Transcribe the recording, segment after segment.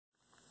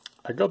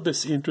I got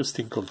this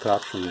interesting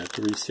contraption at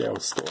the resale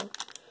store,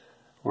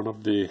 one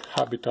of the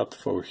Habitat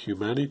for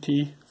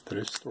Humanity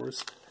thrift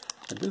stores,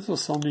 and this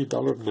was only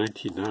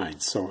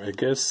 $1.99, so I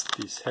guess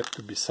these had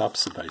to be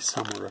subsidized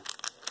somewhere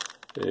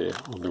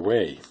on the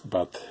way.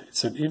 But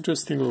it's an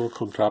interesting little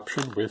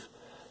contraption with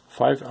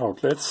 5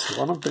 outlets.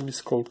 One of them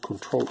is called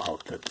control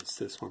outlet. It's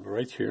this one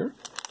right here.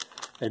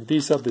 And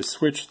these are the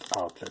switched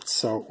outlets.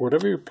 So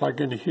whatever you plug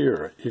in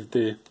here, if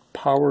the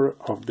power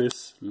of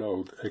this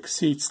load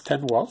exceeds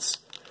 10 watts,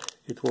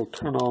 it will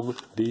turn on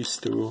these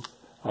 2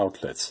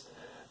 outlets.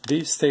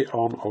 These stay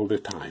on all the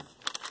time.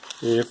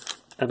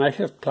 And I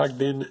have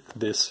plugged in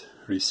this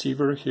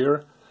receiver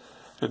here,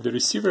 and the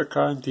receiver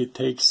currently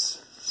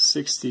takes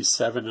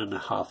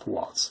 67.5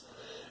 watts.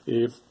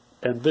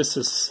 And this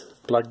is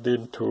plugged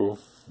into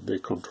the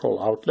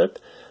control outlet.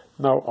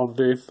 Now on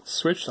the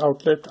switched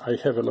outlet I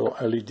have a little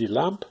LED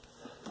lamp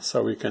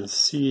so we can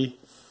see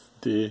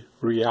the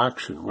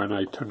reaction when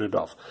I turn it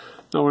off.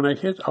 Now when I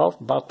hit off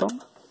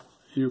button,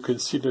 you can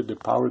see that the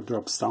power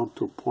drops down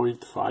to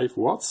 0.5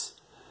 watts.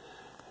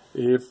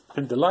 And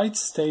the light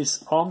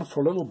stays on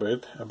for a little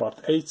bit,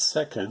 about 8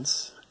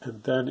 seconds,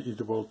 and then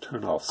it will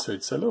turn off. So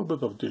it's a little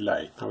bit of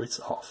delay. Now it's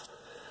off.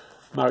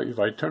 Now if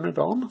I turn it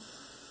on,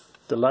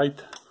 the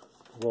light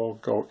will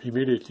go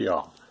immediately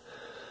on.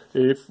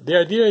 The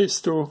idea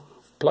is to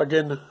plug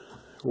in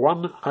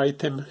one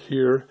item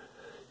here,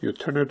 you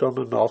turn it on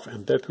and off,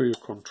 and that way you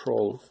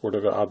control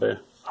whatever other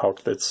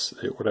outlets,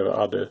 whatever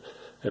other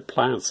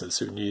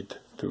appliances you need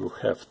to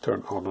have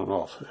turned on and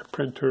off. A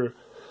printer,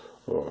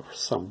 or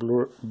some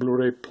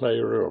Blu-ray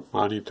player, or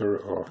monitor,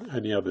 or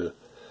any other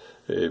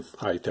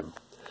item.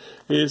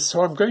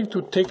 So I'm going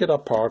to take it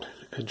apart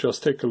and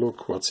just take a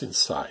look what's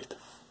inside.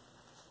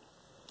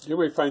 You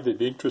may find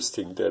it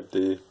interesting that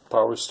the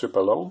power strip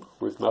alone,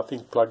 with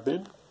nothing plugged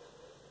in,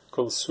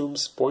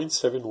 consumes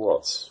 0.7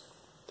 watts.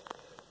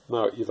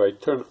 Now if I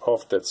turn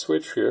off that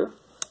switch here,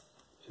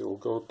 it will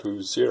go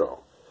to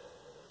 0.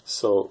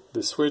 So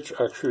the switch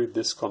actually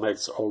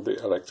disconnects all the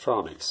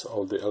electronics,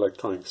 all the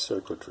electronic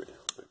circuitry.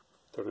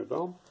 Turn it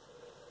on,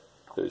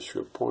 there's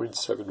your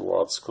 0.7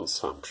 watts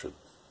consumption.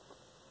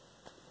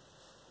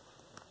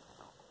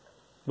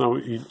 Now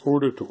in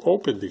order to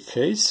open the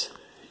case,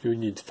 you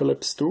need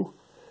Phillips 2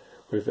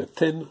 with a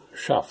thin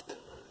shaft.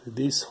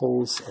 These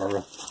holes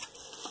are,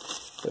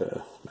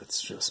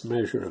 let's just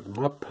measure them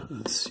up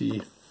and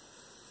see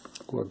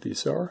what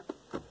these are.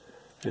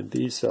 And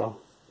these are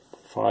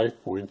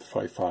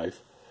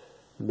 5.55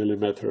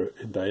 millimeter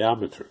in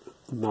diameter.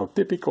 Now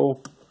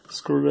typical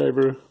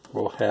screwdriver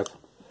will have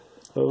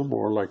a little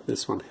more, like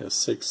this one has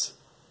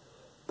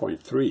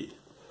 6.3.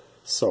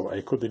 So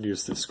I couldn't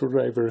use the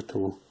screwdriver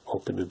to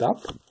open it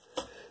up.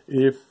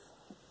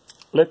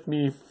 Let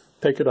me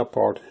take it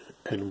apart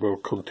and we'll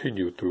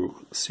continue to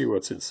see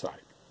what's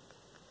inside.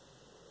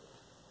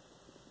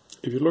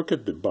 If you look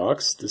at the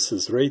box, this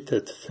is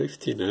rated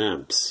 15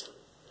 amps.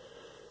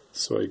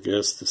 So I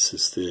guess this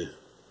is the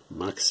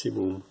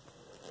maximum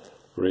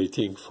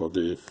rating for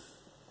the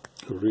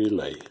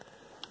relay.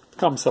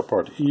 Comes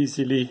apart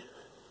easily.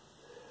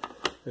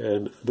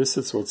 And this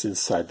is what's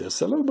inside. There's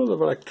a little bit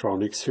of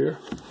electronics here,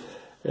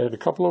 and a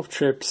couple of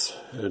chips,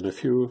 and a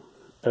few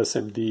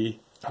SMD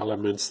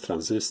elements,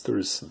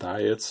 transistors,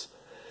 diodes.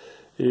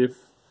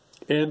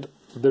 And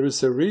there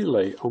is a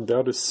relay on the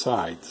other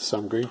side, so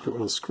I'm going to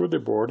unscrew the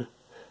board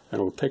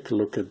and we'll take a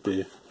look at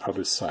the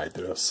other side.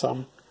 There are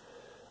some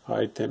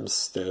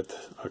items that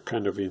are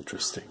kind of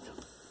interesting.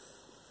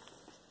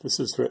 This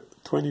is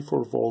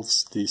 24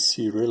 volts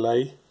DC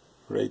relay,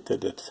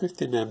 rated at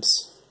 15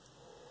 amps,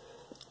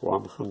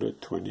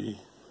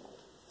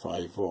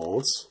 125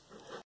 volts.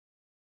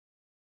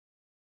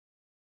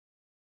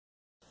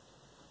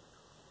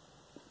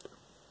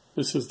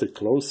 This is the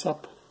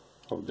close-up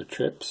of the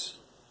chips.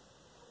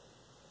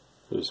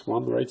 There's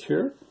one right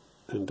here,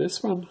 and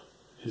this one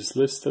is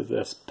listed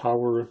as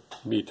power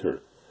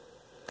meter.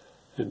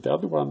 And the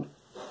other one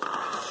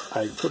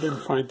I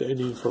couldn't find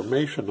any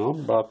information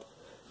on, but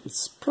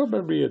it's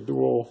probably a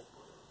dual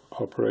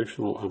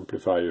operational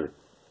amplifier.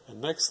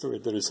 And next to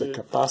it there is a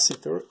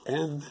capacitor,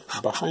 and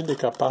behind the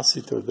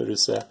capacitor there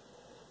is a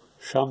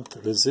shunt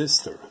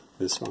resistor,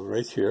 this one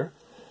right here.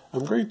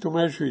 I'm going to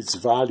measure its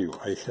value.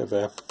 I have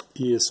a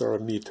ESR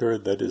meter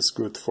that is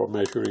good for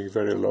measuring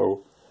very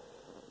low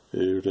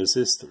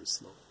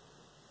resistors.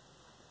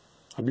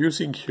 I'm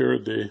using here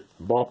the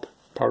Bob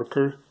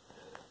Parker,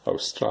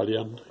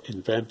 Australian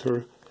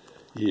inventor,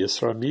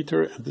 ESR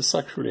meter, and this is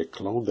actually a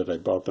clone that I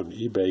bought on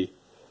eBay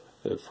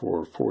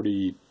for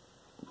 $42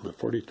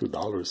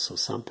 or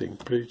something,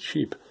 pretty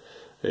cheap.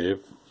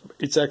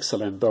 It's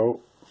excellent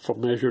though for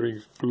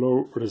measuring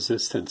low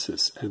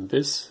resistances, and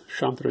this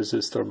shunt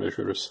resistor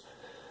measures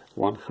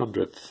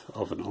 1/100th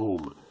of an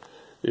ohm.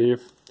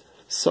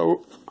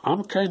 So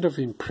I'm kind of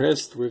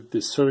impressed with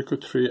the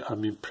circuitry.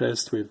 I'm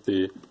impressed with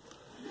the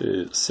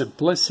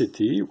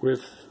simplicity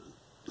with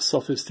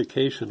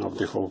sophistication of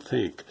the whole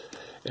thing,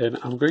 and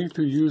I'm going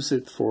to use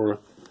it for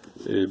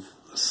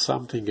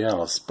something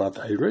else, but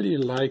I really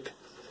like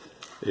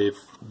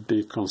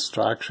the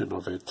construction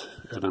of it,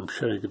 and I'm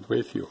sharing it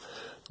with you.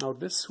 Now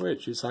this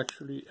switch is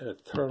actually a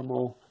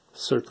thermal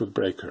circuit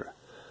breaker,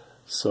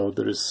 so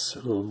there is a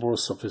little more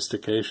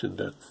sophistication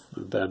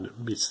than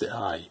meets the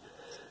eye.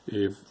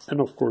 And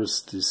of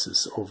course this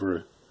is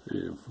over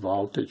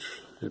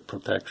voltage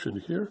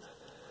protection here,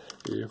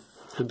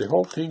 and the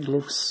whole thing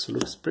looks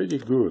pretty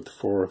good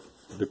for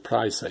the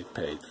price I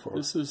paid for.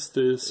 This is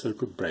the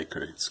circuit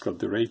breaker. It's got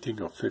the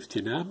rating of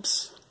 15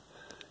 amps,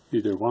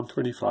 either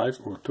 125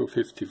 or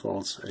 250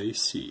 volts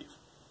AC.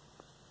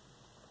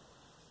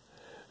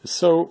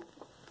 So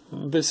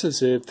this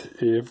is it.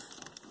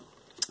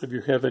 If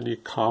you have any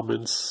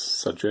comments,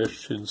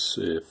 suggestions,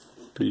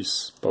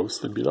 please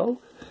post them below.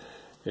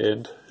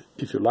 And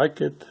if you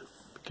like it,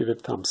 give it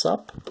a thumbs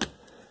up.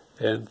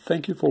 And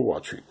thank you for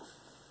watching.